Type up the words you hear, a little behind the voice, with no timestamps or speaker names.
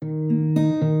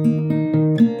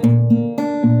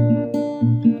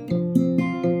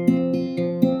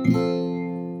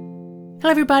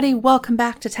everybody, welcome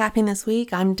back to Tapping This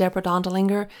Week. I'm Deborah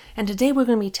Dondelinger, and today we're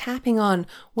going to be tapping on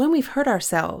when we've hurt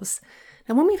ourselves.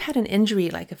 Now, when we've had an injury,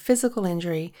 like a physical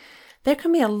injury, there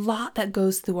can be a lot that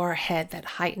goes through our head that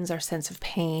heightens our sense of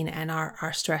pain and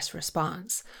our stress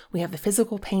response. We have the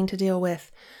physical pain to deal with,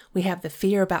 we have the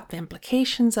fear about the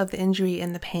implications of the injury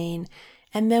and the pain,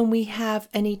 and then we have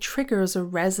any triggers or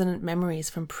resonant memories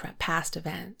from past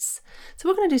events. So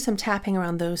we're going to do some tapping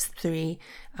around those three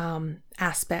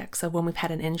aspects of when we've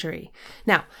had an injury.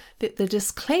 Now, the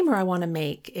disclaimer I want to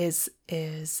make is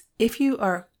if you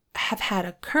have had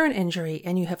a current injury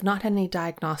and you have not had any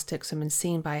diagnostics or been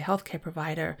seen by a healthcare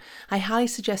provider, I highly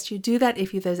suggest you do that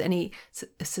if there's any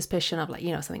suspicion of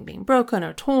something being broken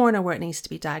or torn or where it needs to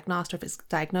be diagnosed, or if it's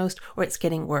diagnosed or it's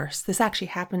getting worse. This actually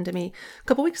happened to me a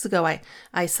couple weeks ago.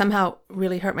 I somehow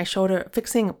really hurt my shoulder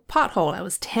fixing a pothole. I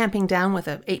was tamping down with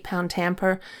an 8-pound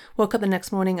tamper. Woke up the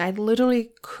next morning. I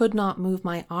literally could not move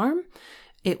my arm.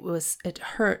 It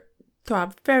hurt.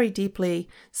 Throbbed very deeply,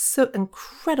 so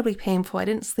incredibly painful. I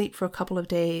didn't sleep for a couple of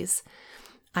days.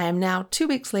 I am now 2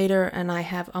 weeks later and I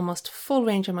have almost full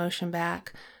range of motion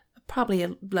back, probably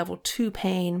a level 2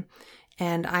 pain,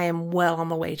 and I am well on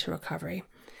the way to recovery.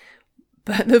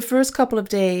 But the first couple of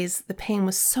days, the pain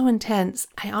was so intense,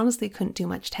 I honestly couldn't do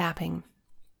much tapping.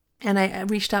 And I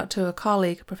reached out to a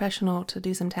colleague, a professional, to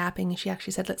do some tapping. And she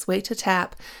actually said, let's wait to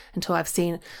tap until I've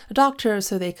seen a doctor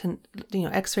so they can,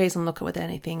 x-rays and look at whether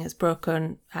anything is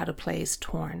broken, out of place,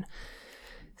 torn.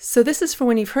 So this is for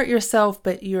when you've hurt yourself,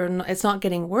 but it's not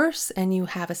getting worse and you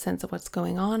have a sense of what's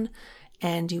going on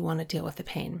and you want to deal with the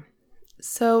pain.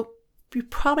 So you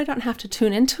probably don't have to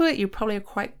tune into it. You probably are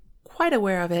quite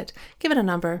aware of it. Give it a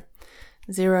number,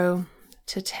 0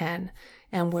 to 10.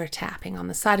 And we're tapping on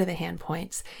the side of the hand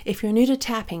points. If you're new to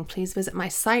tapping, please visit my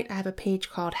site. I have a page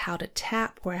called How to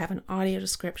Tap, where I have an audio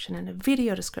description and a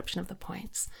video description of the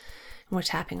points. And we're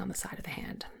tapping on the side of the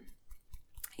hand.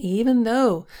 Even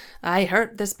though I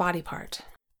hurt this body part.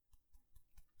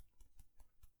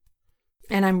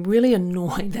 And I'm really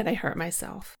annoyed that I hurt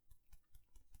myself.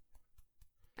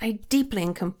 I deeply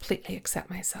and completely accept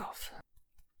myself.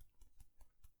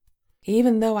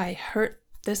 Even though I hurt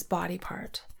this body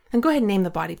part. And go ahead and name the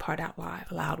body part out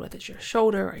loud, whether it's your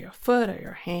shoulder or your foot or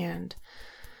your hand,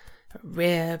 a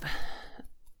rib.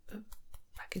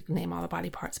 I could name all the body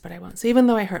parts, but I won't. So even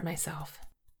though I hurt myself,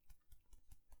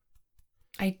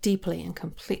 I deeply and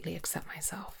completely accept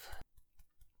myself.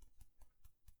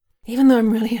 Even though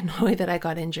I'm really annoyed that I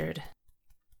got injured, it's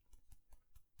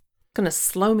going to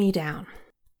slow me down.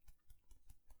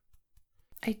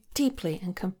 I deeply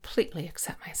and completely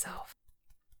accept myself.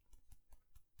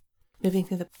 Moving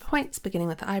through the points, beginning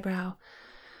with the eyebrow.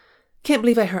 Can't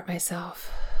believe I hurt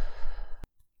myself.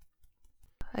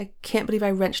 I can't believe I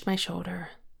wrenched my shoulder.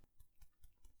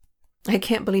 I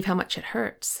can't believe how much it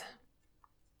hurts.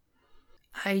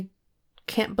 I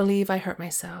can't believe I hurt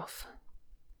myself.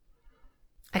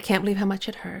 I can't believe how much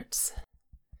it hurts.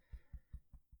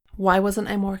 Why wasn't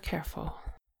I more careful?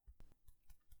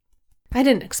 I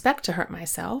didn't expect to hurt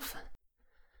myself.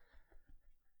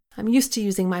 I'm used to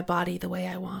using my body the way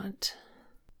I want.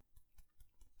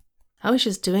 I was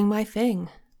just doing my thing.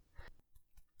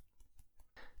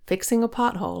 Fixing a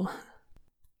pothole.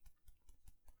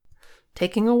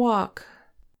 Taking a walk.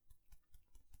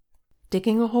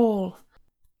 Digging a hole.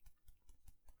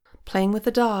 Playing with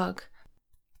a dog.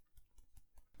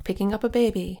 Picking up a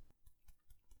baby.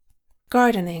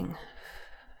 Gardening.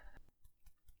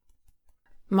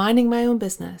 Minding my own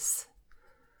business.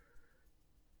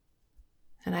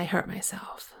 And I hurt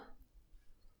myself.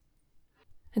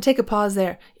 And take a pause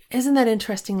there. Isn't that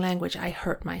interesting language? I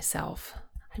hurt myself.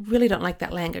 I really don't like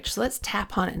that language. So let's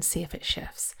tap on it and see if it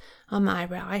shifts. On the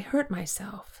eyebrow, I hurt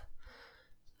myself.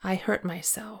 I hurt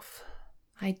myself.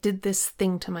 I did this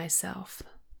thing to myself.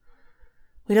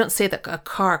 We don't say that a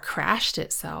car crashed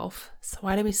itself. So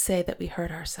why do we say that we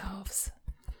hurt ourselves?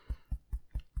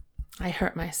 I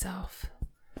hurt myself.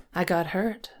 I got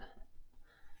hurt.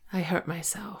 I hurt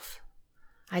myself.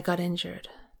 I got injured.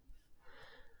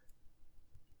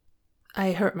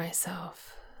 I hurt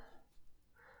myself.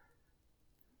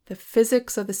 The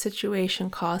physics of the situation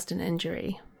caused an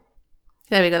injury.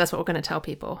 There we go. That's what we're going to tell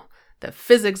people. The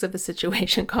physics of the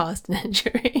situation caused an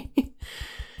injury.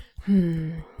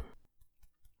 Even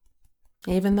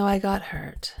though I got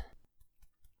hurt.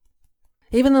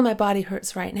 Even though my body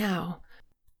hurts right now.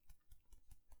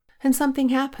 And something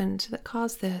happened that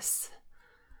caused this.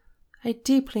 I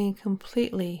deeply and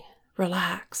completely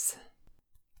relax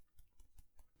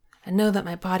and know that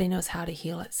my body knows how to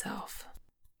heal itself.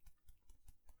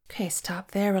 Okay, stop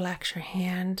there, relax your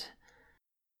hand.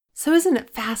 So isn't it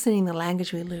fascinating the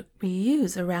language we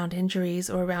use around injuries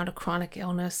or around a chronic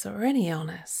illness or any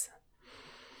illness?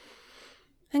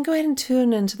 And go ahead and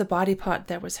tune into the body part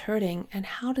that was hurting, and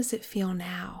how does it feel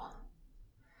now?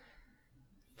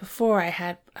 Before I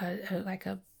had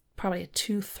probably a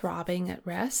tooth throbbing at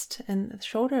rest in the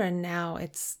shoulder, and now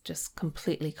it's just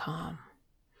completely calm.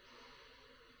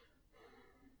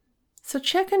 So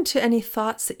check into any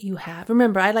thoughts that you have.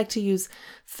 Remember, I like to use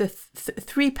the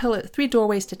three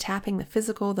doorways to tapping: the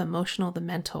physical, the emotional, the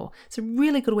mental. It's a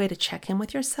really good way to check in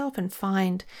with yourself and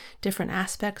find different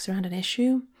aspects around an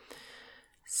issue.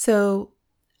 So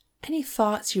any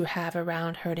thoughts you have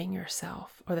around hurting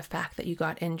yourself, or the fact that you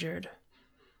got injured,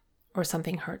 or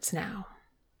something hurts now.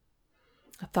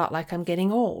 A thought like, I'm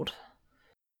getting old.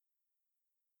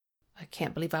 I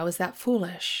can't believe I was that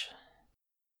foolish.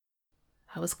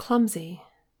 I was clumsy.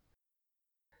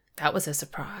 That was a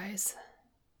surprise.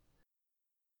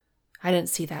 I didn't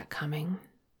see that coming.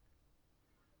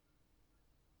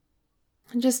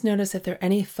 And just notice if there are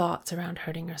any thoughts around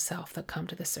hurting yourself that come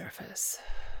to the surface,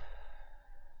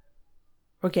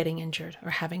 or getting injured,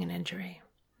 or having an injury.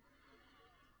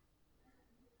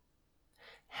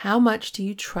 How much do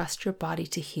you trust your body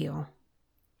to heal?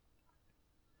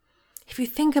 If you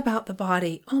think about the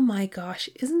body, oh my gosh,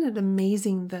 isn't it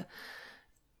amazing the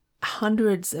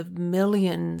hundreds of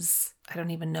millions, I don't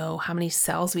even know how many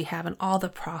cells we have, and all the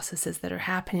processes that are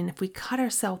happening. If we cut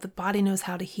ourselves, the body knows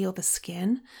how to heal the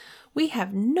skin. We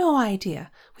have no idea.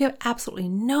 We have absolutely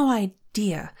no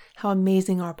idea how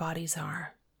amazing our bodies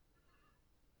are.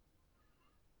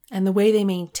 And the way they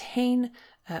maintain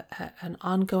an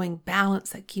ongoing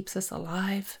balance that keeps us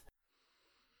alive.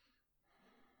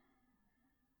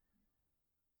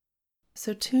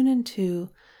 So tune into,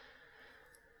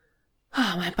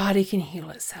 my body can heal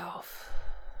itself.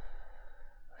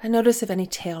 And notice if any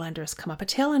tail enders come up. A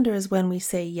tail ender is when we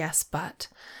say yes, but.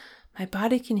 My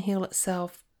body can heal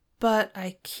itself, but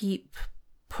I keep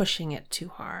pushing it too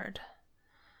hard.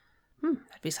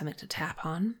 That'd be something to tap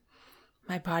on.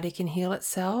 My body can heal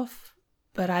itself,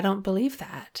 but I don't believe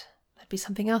that. That'd be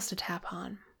something else to tap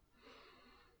on.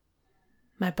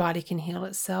 My body can heal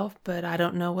itself, but I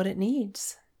don't know what it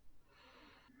needs.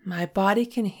 My body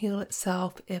can heal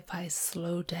itself if I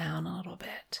slow down a little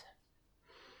bit.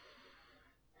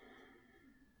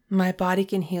 My body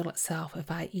can heal itself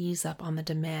if I ease up on the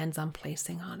demands I'm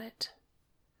placing on it.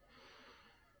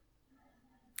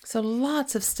 So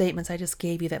lots of statements I just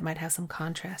gave you that might have some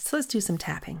contrast. So let's do some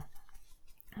tapping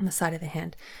on the side of the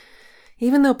hand.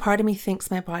 Even though part of me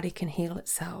thinks my body can heal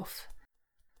itself,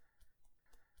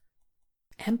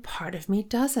 and part of me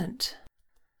doesn't.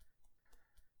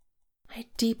 I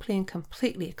deeply and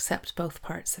completely accept both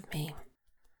parts of me.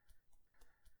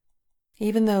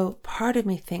 Even though part of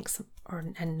me thinks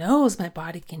and knows my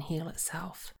body can heal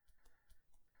itself,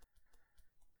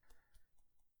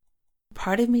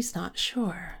 part of me's not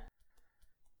sure.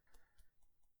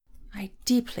 I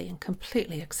deeply and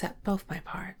completely accept both my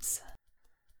parts.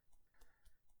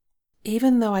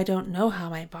 Even though I don't know how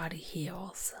my body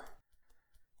heals.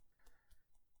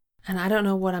 And I don't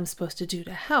know what I'm supposed to do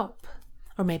to help.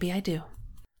 Or maybe I do.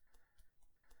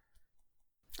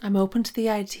 I'm open to the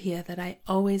idea that I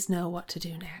always know what to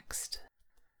do next.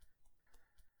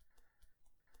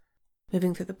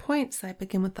 Moving through the points, I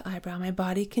begin with the eyebrow. My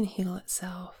body can heal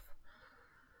itself.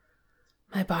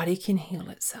 My body can heal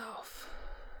itself.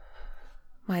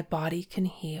 My body can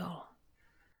heal.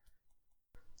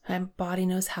 My body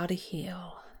knows how to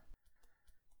heal.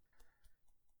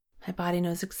 My body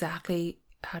knows exactly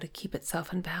how to keep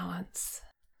itself in balance.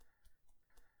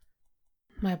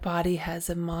 My body has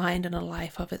a mind and a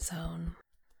life of its own.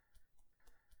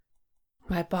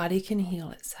 My body can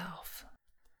heal itself.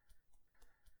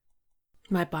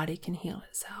 My body can heal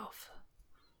itself.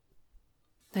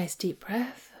 Nice deep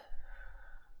breath.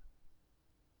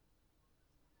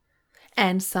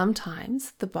 And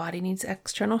sometimes the body needs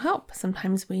external help.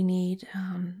 Sometimes we need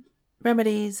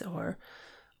remedies, or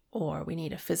we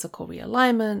need a physical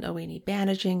realignment, or we need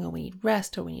bandaging, or we need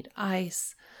rest, or we need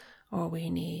ice, or we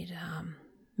need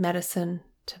medicine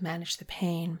to manage the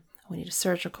pain. We need a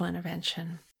surgical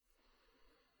intervention.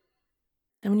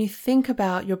 And when you think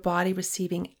about your body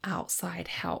receiving outside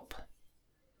help,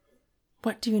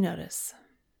 what do you notice?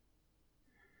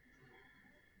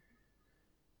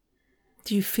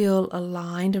 Do you feel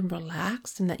aligned and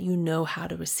relaxed, and that you know how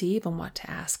to receive and what to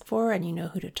ask for, and you know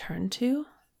who to turn to?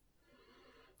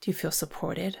 Do you feel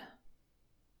supported?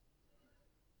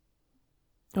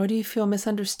 Or do you feel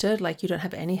misunderstood, like you don't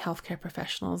have any healthcare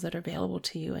professionals that are available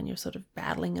to you and you're sort of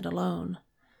battling it alone?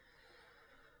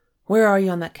 Where are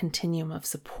you on that continuum of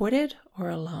supported or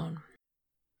alone?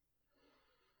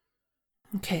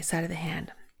 Okay, side of the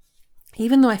hand.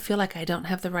 Even though I feel like I don't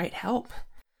have the right help,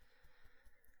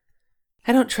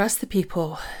 I don't trust the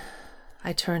people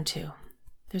I turn to.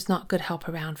 There's not good help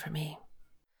around for me.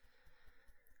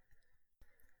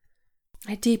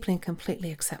 I deeply and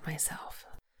completely accept myself.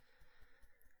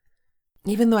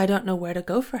 Even though I don't know where to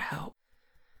go for help.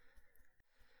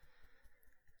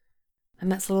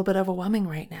 And that's a little bit overwhelming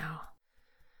right now.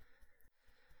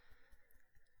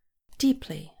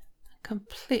 Deeply,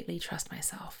 completely trust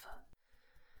myself.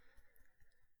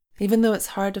 Even though it's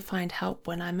hard to find help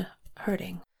when I'm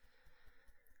hurting.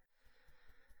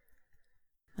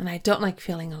 And I don't like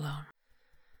feeling alone.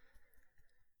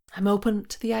 I'm open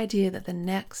to the idea that the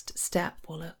next step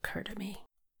will occur to me.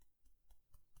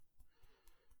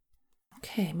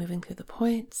 Okay, moving through the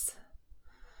points.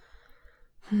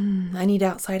 I need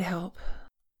outside help.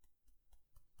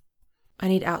 I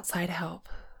need outside help.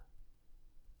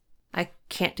 I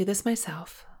can't do this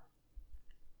myself.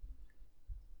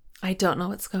 I don't know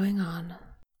what's going on.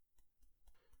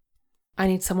 I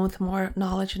need someone with more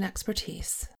knowledge and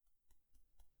expertise.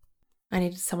 I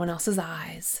need someone else's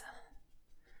eyes.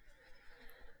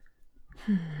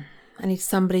 I need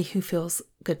somebody who feels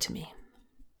good to me.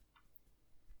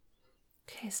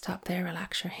 Okay, stop there,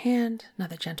 relax your hand,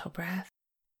 another gentle breath.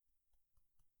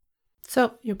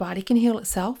 So your body can heal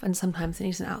itself, and sometimes it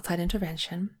needs an outside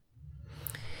intervention.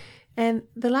 And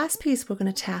the last piece we're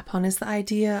going to tap on is the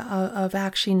idea of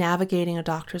actually navigating a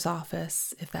doctor's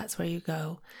office, if that's where you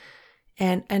go.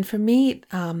 And for me,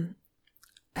 I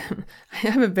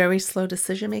have a very slow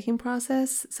decision-making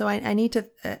process, so I need to,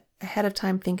 ahead of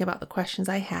time, think about the questions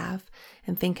I have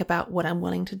and think about what I'm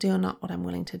willing to do and not what I'm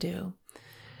willing to do.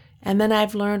 And then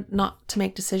I've learned not to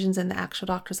make decisions in the actual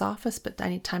doctor's office, but I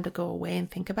need time to go away and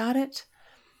think about it.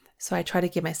 So I try to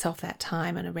give myself that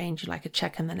time and arrange like a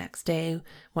check-in the next day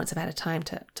once I've had a time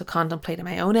to contemplate in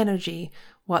my own energy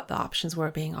what the options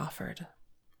were being offered.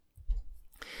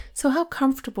 So how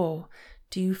comfortable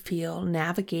do you feel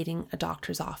navigating a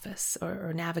doctor's office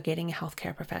or navigating a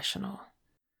healthcare professional?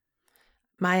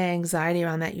 My anxiety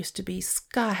around that used to be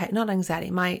sky high. Not anxiety,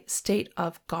 my state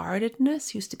of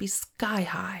guardedness used to be sky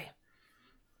high.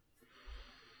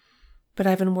 But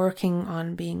I've been working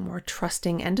on being more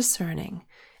trusting and discerning.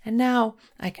 And now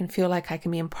I can feel like I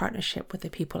can be in partnership with the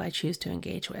people I choose to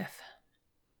engage with.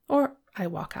 Or I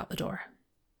walk out the door.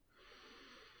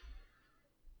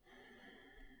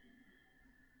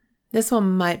 This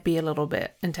one might be a little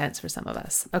bit intense for some of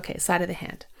us. Okay, side of the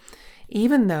hand.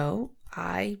 Even though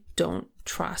I don't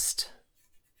trust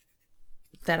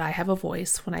that I have a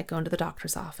voice when I go into the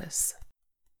doctor's office,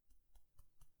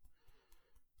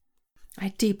 I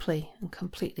deeply and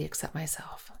completely accept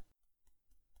myself.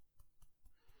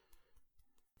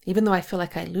 Even though I feel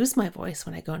like I lose my voice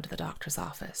when I go into the doctor's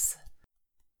office,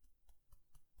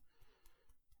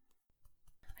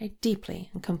 I deeply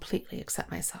and completely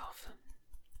accept myself.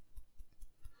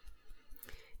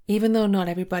 Even though not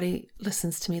everybody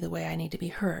listens to me the way I need to be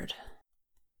heard,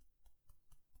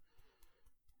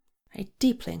 I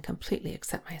deeply and completely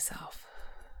accept myself.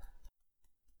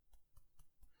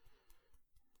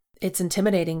 It's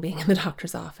intimidating being in the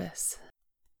doctor's office.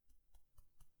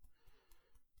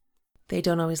 They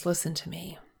don't always listen to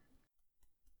me.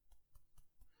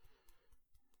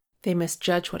 They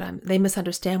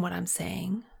misunderstand what I'm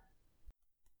saying.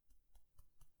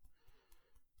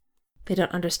 They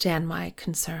don't understand my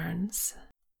concerns.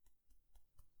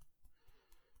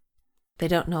 They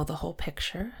don't know the whole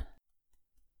picture.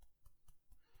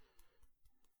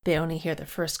 They only hear the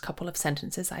first couple of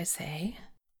sentences I say.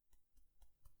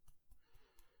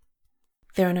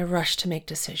 They're in a rush to make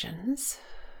decisions.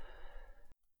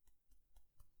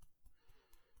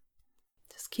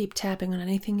 Just keep tapping on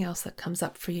anything else that comes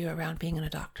up for you around being in a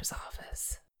doctor's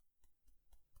office.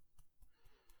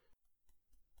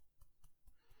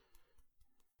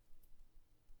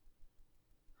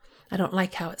 I don't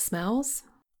like how it smells.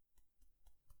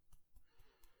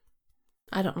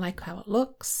 I don't like how it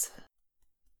looks.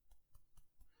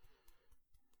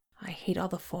 I hate all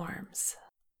the forms.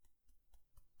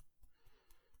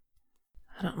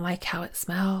 I don't like how it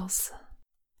smells.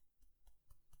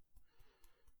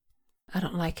 I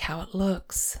don't like how it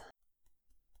looks.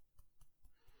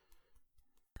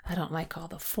 I don't like all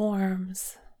the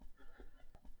forms.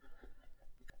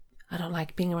 I don't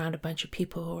like being around a bunch of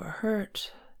people who are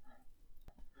hurt.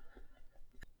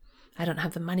 I don't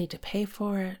have the money to pay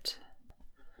for it.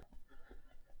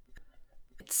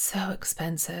 It's so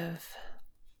expensive.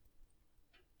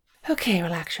 Okay,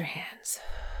 relax your hands.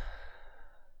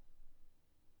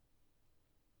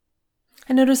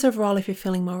 And notice overall if you're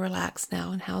feeling more relaxed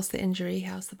now, and how's the injury,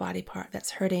 how's the body part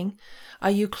that's hurting. Are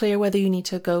you clear whether you need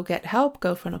to go get help,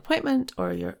 go for an appointment,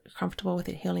 or you're comfortable with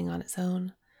it healing on its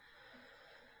own?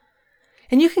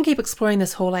 And you can keep exploring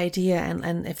this whole idea,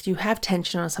 and if you have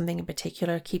tension on something in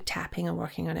particular, keep tapping and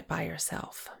working on it by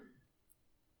yourself.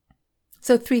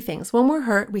 So 3 things. When we're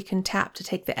hurt, we can tap to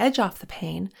take the edge off the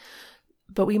pain,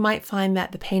 but we might find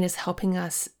that the pain is helping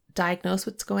us diagnose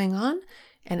what's going on.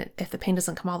 And if the pain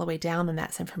doesn't come all the way down, then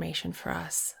that's information for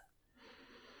us.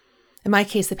 In my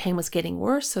case, the pain was getting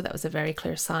worse, so that was a very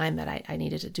clear sign that I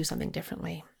needed to do something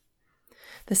differently.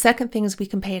 The second thing is we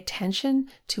can pay attention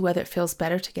to whether it feels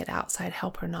better to get outside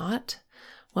help or not.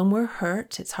 When we're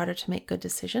hurt, it's harder to make good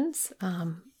decisions.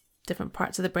 Different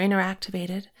parts of the brain are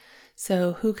activated.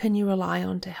 So who can you rely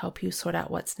on to help you sort out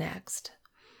what's next?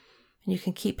 And you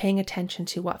can keep paying attention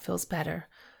to what feels better,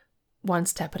 one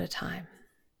step at a time.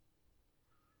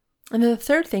 And then the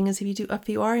third thing is if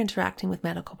you are interacting with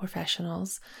medical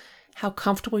professionals, how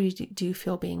comfortable do you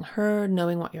feel being heard,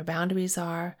 knowing what your boundaries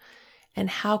are, and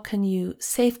how can you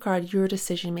safeguard your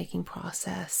decision-making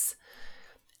process,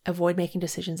 avoid making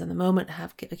decisions in the moment,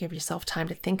 give yourself time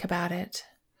to think about it.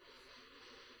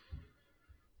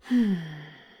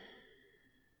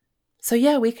 So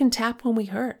yeah, we can tap when we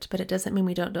hurt, but it doesn't mean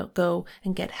we don't go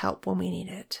and get help when we need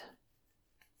it.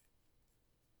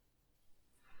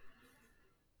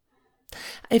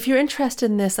 If you're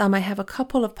interested in this, I have a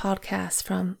couple of podcasts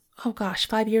from,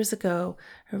 5 years ago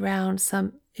around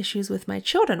some issues with my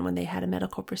children when they had a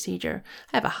medical procedure.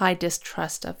 I have a high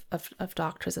distrust of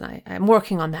doctors, and I'm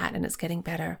working on that, and it's getting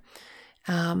better.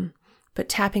 But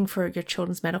tapping for your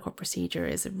children's medical procedure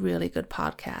is a really good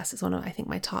podcast. It's one of, I think,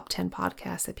 my top 10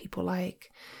 podcasts that people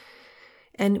like.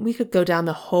 And we could go down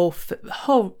the whole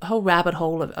rabbit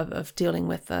hole of dealing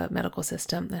with the medical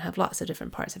system and have lots of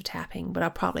different parts of tapping, but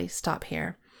I'll probably stop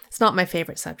here. It's not my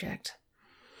favorite subject.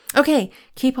 Okay,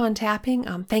 keep on tapping.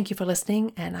 Thank you for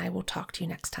listening, and I will talk to you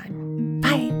next time.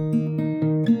 Bye.